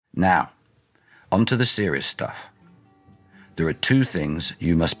Now, on to the serious stuff. There are 2 things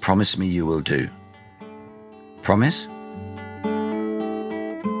you must promise me you will do. Promise?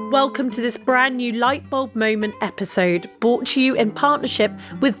 Welcome to this brand new Lightbulb Moment episode brought to you in partnership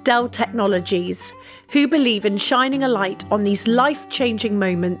with Dell Technologies, who believe in shining a light on these life-changing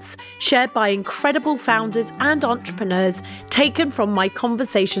moments shared by incredible founders and entrepreneurs taken from my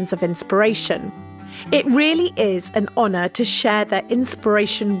conversations of inspiration. It really is an honour to share their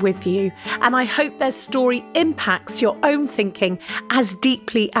inspiration with you, and I hope their story impacts your own thinking as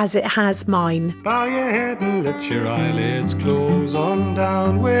deeply as it has mine. Bow your head and let your eyelids close on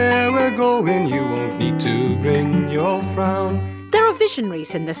down. Where we're going, you won't need to bring your frown. There are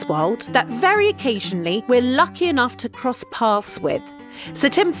visionaries in this world that very occasionally we're lucky enough to cross paths with. Sir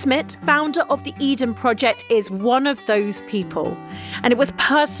Tim Smith, founder of the Eden Project, is one of those people. And it was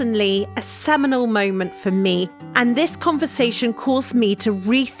personally a seminal moment for me. And this conversation caused me to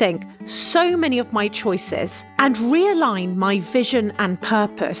rethink so many of my choices and realign my vision and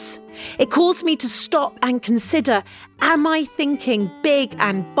purpose. It caused me to stop and consider, am I thinking big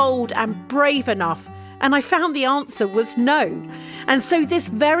and bold and brave enough? And I found the answer was no. And so this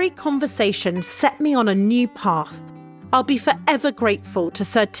very conversation set me on a new path. I'll be forever grateful to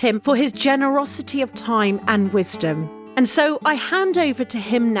Sir Tim for his generosity of time and wisdom. And so I hand over to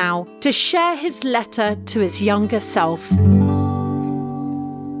him now to share his letter to his younger self.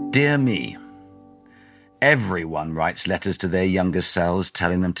 Dear me, everyone writes letters to their younger selves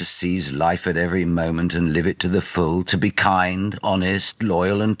telling them to seize life at every moment and live it to the full, to be kind, honest,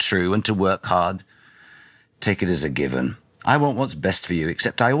 loyal and true, and to work hard. Take it as a given. I want what's best for you,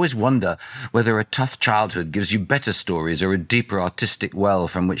 except I always wonder whether a tough childhood gives you better stories or a deeper artistic well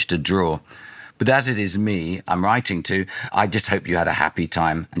from which to draw. But as it is me I'm writing to, I just hope you had a happy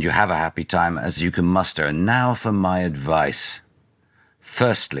time, and you have a happy time as you can muster. And now for my advice.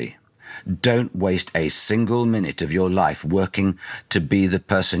 Firstly, don't waste a single minute of your life working to be the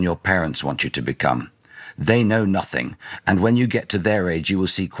person your parents want you to become. They know nothing, and when you get to their age you will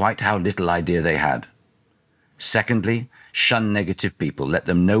see quite how little idea they had. Secondly, shun negative people. Let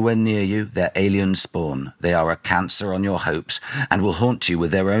them nowhere near you. They're alien spawn. They are a cancer on your hopes and will haunt you with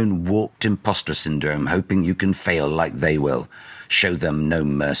their own warped imposter syndrome, hoping you can fail like they will. Show them no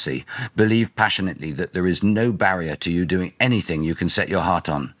mercy. Believe passionately that there is no barrier to you doing anything you can set your heart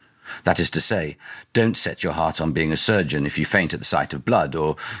on. That is to say, don't set your heart on being a surgeon if you faint at the sight of blood,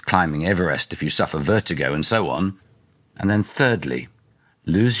 or climbing Everest if you suffer vertigo, and so on. And then thirdly,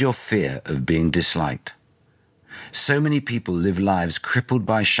 lose your fear of being disliked. So many people live lives crippled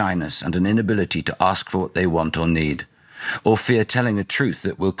by shyness and an inability to ask for what they want or need, or fear telling a truth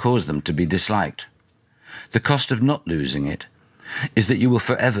that will cause them to be disliked. The cost of not losing it is that you will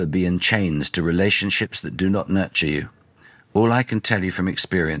forever be in chains to relationships that do not nurture you. All I can tell you from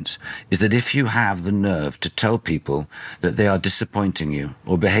experience is that if you have the nerve to tell people that they are disappointing you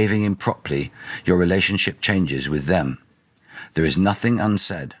or behaving improperly, your relationship changes with them. There is nothing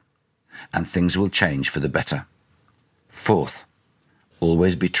unsaid, and things will change for the better. Fourth,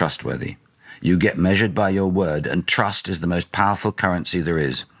 always be trustworthy. You get measured by your word, and trust is the most powerful currency there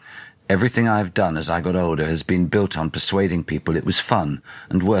is. Everything I've done as I got older has been built on persuading people it was fun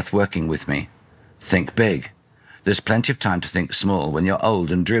and worth working with me. Think big. There's plenty of time to think small when you're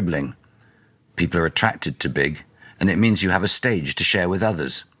old and dribbling. People are attracted to big, and it means you have a stage to share with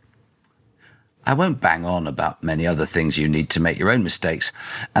others. I won't bang on about many other things you need to make your own mistakes,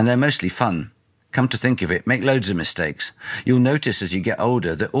 and they're mostly fun. Come to think of it, make loads of mistakes. You'll notice as you get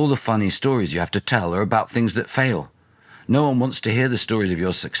older that all the funny stories you have to tell are about things that fail. No one wants to hear the stories of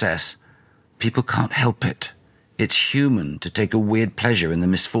your success. People can't help it. It's human to take a weird pleasure in the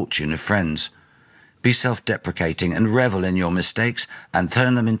misfortune of friends. Be self-deprecating and revel in your mistakes and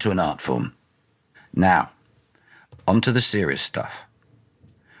turn them into an art form. Now, on to the serious stuff.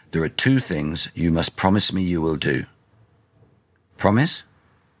 There are 2 things you must promise me you will do. Promise?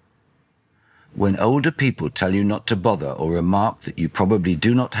 When older people tell you not to bother or remark that you probably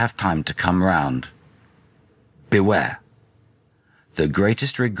do not have time to come round, beware. The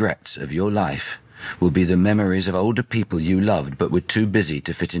greatest regrets of your life will be the memories of older people you loved but were too busy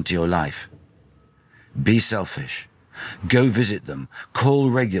to fit into your life. Be selfish. Go visit them. Call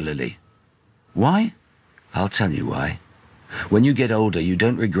regularly. Why? I'll tell you why. When you get older, you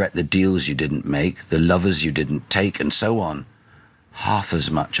don't regret the deals you didn't make, the lovers you didn't take, and so on, half as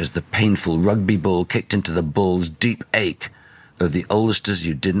much as the painful rugby ball kicked into the bull's deep ache of the oldsters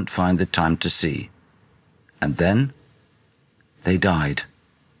you didn't find the time to see. And then they died,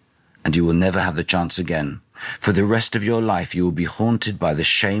 and you will never have the chance again. For the rest of your life you will be haunted by the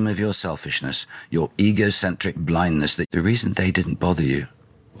shame of your selfishness, your egocentric blindness, that the reason they didn't bother you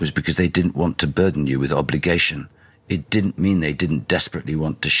was because they didn't want to burden you with obligation. It didn't mean they didn't desperately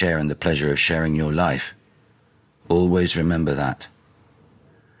want to share in the pleasure of sharing your life. Always remember that.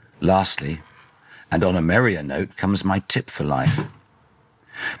 Lastly, and on a merrier note, comes my tip for life.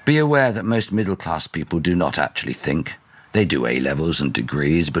 Be aware that most middle-class people do not actually think. They do A-levels and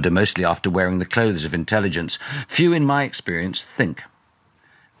degrees, but are mostly after wearing the clothes of intelligence. Few, in my experience, think.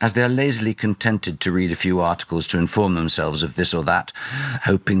 As they are lazily contented to read a few articles to inform themselves of this or that,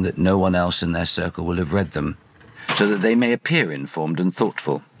 hoping that no one else in their circle will have read them, so that they may appear informed and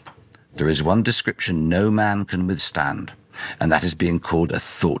thoughtful. There is one description no man can withstand, and that is being called a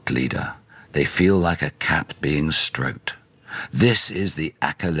thought leader. They feel like a cat being stroked. This is the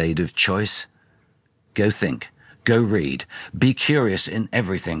accolade of choice. Go think. Go read. Be curious in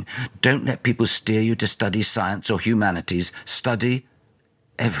everything. Don't let people steer you to study science or humanities. Study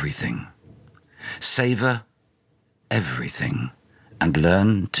everything. Savor everything. And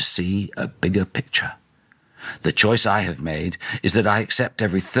learn to see a bigger picture. The choice I have made is that I accept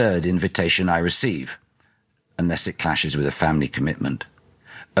every third invitation I receive, unless it clashes with a family commitment.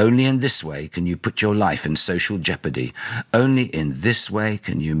 Only in this way can you put your life in social jeopardy. Only in this way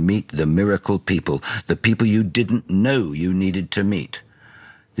can you meet the miracle people, the people you didn't know you needed to meet.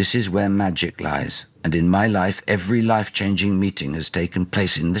 This is where magic lies, and in my life, every life-changing meeting has taken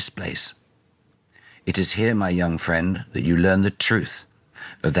place in this place. It is here, my young friend, that you learn the truth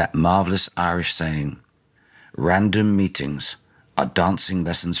of that marvelous Irish saying, "Random meetings are dancing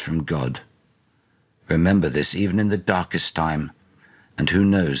lessons from God." Remember this even in the darkest time, and who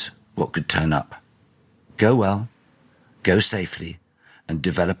knows what could turn up. Go well, go safely, and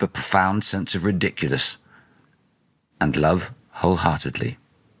develop a profound sense of ridiculous, and love wholeheartedly.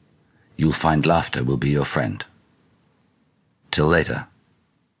 You'll find laughter will be your friend. Till later.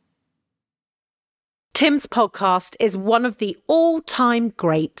 Tim's podcast is one of the all-time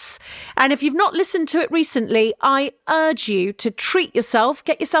greats. And if you've not listened to it recently, I urge you to treat yourself,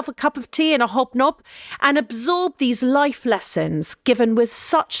 get yourself a cup of tea and a hobnob, and absorb these life lessons given with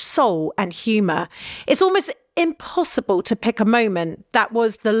such soul and humour. It's almost impossible to pick a moment that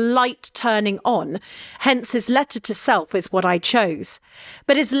was the light turning on. Hence, his letter to self is what I chose.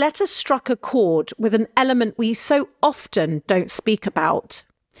 But his letter struck a chord with an element we so often don't speak about.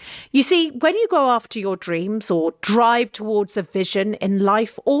 You see, when you go after your dreams or drive towards a vision in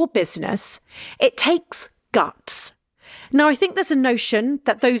life or business, it takes guts. Now, I think there's a notion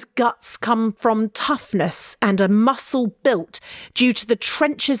that those guts come from toughness and a muscle built due to the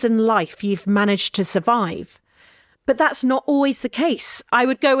trenches in life you've managed to survive. But that's not always the case. I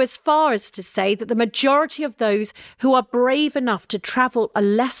would go as far as to say that the majority of those who are brave enough to travel a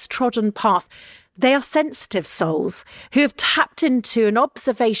less trodden path, they are sensitive souls who have tapped into an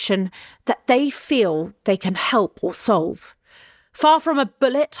observation that they feel they can help or solve. Far from a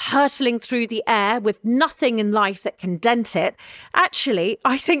bullet hurtling through the air with nothing in life that can dent it, actually,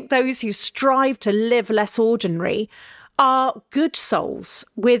 I think those who strive to live less ordinary are good souls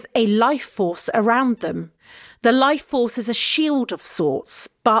with a life force around them. The life force is a shield of sorts,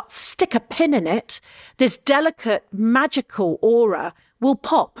 but stick a pin in it, this delicate, magical aura will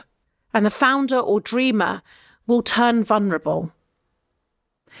pop, and the founder or dreamer will turn vulnerable.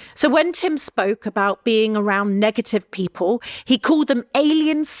 So when Tim spoke about being around negative people, he called them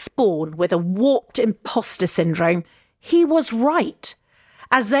alien spawn with a warped imposter syndrome. He was right,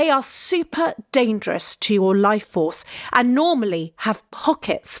 as they are super dangerous to your life force and normally have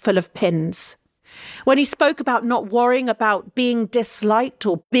pockets full of pins. When he spoke about not worrying about being disliked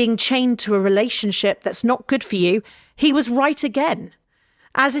or being chained to a relationship that's not good for you, he was right again.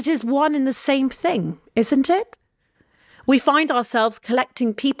 As it is one and the same thing, isn't it? We find ourselves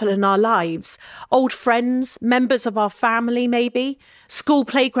collecting people in our lives, old friends, members of our family maybe, school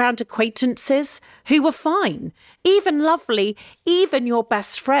playground acquaintances, who were fine, even lovely, even your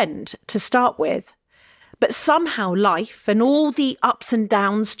best friend to start with. But somehow life and all the ups and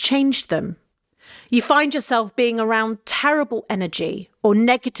downs changed them. You find yourself being around terrible energy or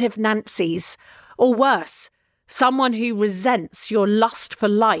negative Nancys, or worse, someone who resents your lust for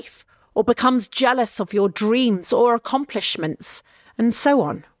life or becomes jealous of your dreams or accomplishments, and so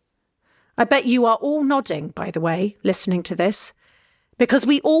on. I bet you are all nodding, by the way, listening to this, because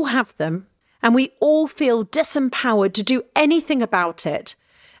we all have them, and we all feel disempowered to do anything about it,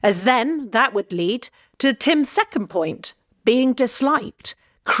 as then that would lead to Tim's second point, being disliked,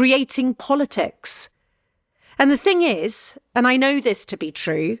 creating politics. And the thing is, and I know this to be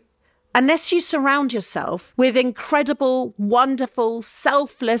true, unless you surround yourself with incredible, wonderful,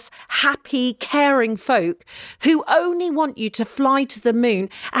 selfless, happy, caring folk who only want you to fly to the moon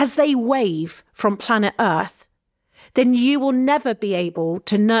as they wave from planet Earth, then you will never be able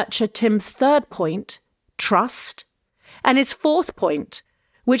to nurture Tim's third point, trust, and his fourth point,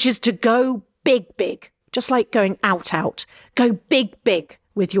 which is to go big, just like going out. Go big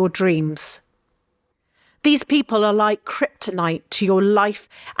with your dreams. These people are like kryptonite to your life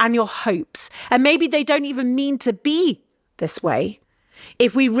and your hopes, and maybe they don't even mean to be this way.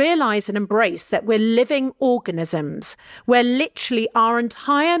 If we realise and embrace that we're living organisms, where literally our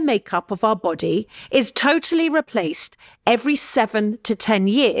entire makeup of our body is totally replaced every 7 to 10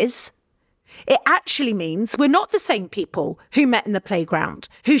 years, it actually means we're not the same people who met in the playground,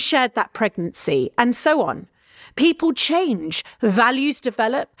 who shared that pregnancy, and so on. People change, values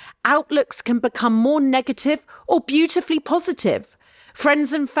develop, outlooks can become more negative or beautifully positive.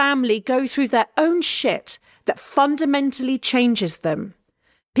 Friends and family go through their own shit that fundamentally changes them.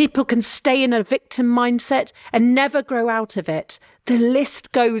 People can stay in a victim mindset and never grow out of it. The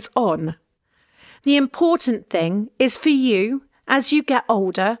list goes on. The important thing is for you, as you get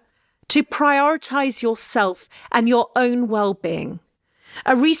older, to prioritise yourself and your own well-being.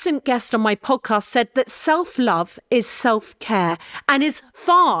 A recent guest on my podcast said that self-love is self-care and is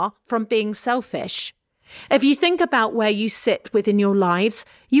far from being selfish. If you think about where you sit within your lives,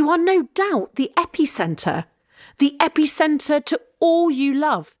 you are no doubt the epicenter to all you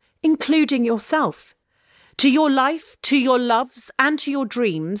love, including yourself. To your life, to your loves, and to your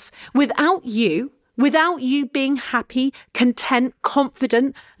dreams, without you being happy, content,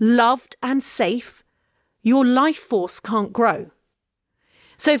 confident, loved, and safe, your life force can't grow.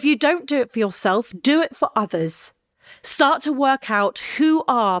 So if you don't do it for yourself, do it for others. Start to work out who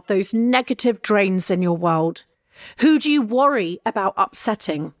are those negative drains in your world. Who do you worry about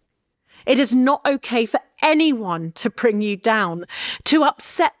upsetting? It is not okay for anyone to bring you down, to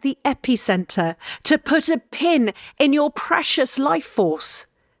upset the epicenter, to put a pin in your precious life force.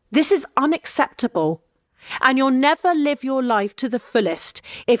 This is unacceptable. And you'll never live your life to the fullest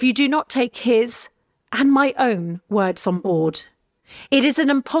if you do not take his and my own words on board. It is an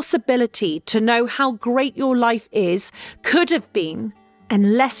impossibility to know how great your life is, could have been,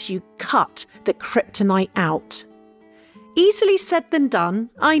 unless you cut the kryptonite out. Easily said than done,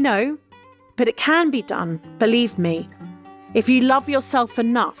 I know, but it can be done, believe me, if you love yourself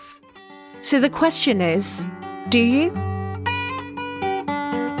enough. So the question is, do you?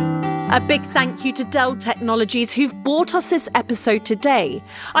 A big thank you to Dell Technologies who've brought us this episode today.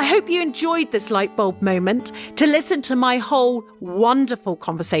 I hope you enjoyed this light bulb moment to listen to my whole wonderful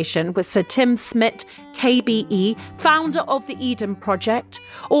conversation with Sir Tim Smit, KBE, founder of the Eden Project,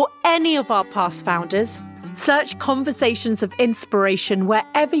 or any of our past founders. Search Conversations of Inspiration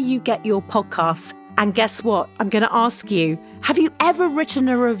wherever you get your podcasts. And guess what? I'm going to ask you, have you ever written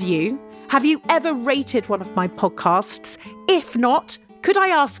a review? Have you ever rated one of my podcasts? If not, could I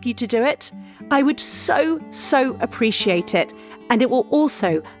ask you to do it? I would so appreciate it. And it will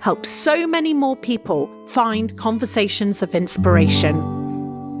also help so many more people find Conversations of Inspiration.